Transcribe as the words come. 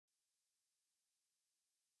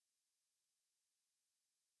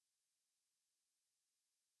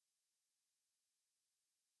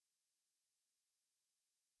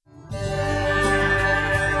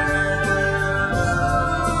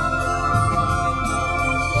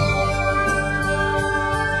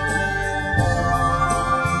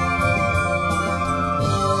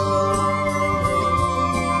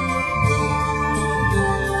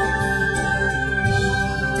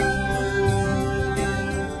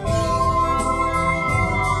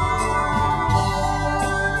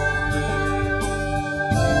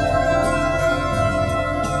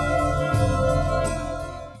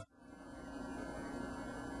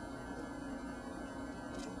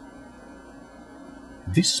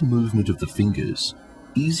This movement of the fingers,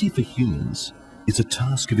 easy for humans, is a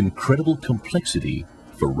task of incredible complexity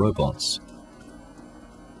for robots.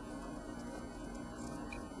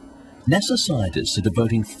 NASA scientists are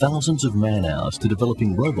devoting thousands of man-hours to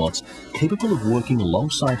developing robots capable of working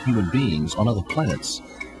alongside human beings on other planets,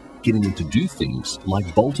 getting them to do things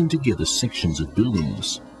like bolting together sections of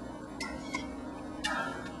buildings.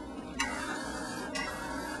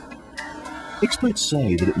 Experts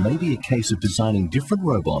say that it may be a case of designing different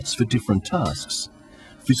robots for different tasks,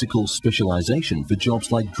 physical specialization for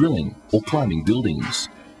jobs like drilling or climbing buildings.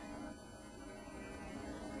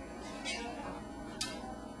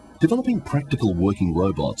 Developing practical working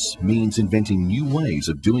robots means inventing new ways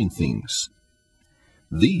of doing things.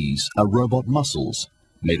 These are robot muscles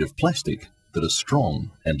made of plastic that are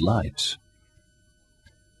strong and light.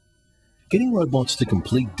 Getting robots to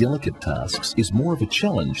complete delicate tasks is more of a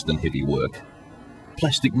challenge than heavy work.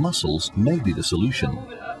 Plastic muscles may be the solution.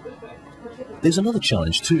 There's another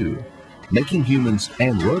challenge too, making humans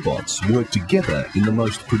and robots work together in the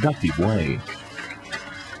most productive way.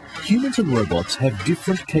 Humans and robots have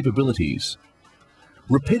different capabilities.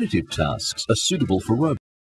 Repetitive tasks are suitable for robots.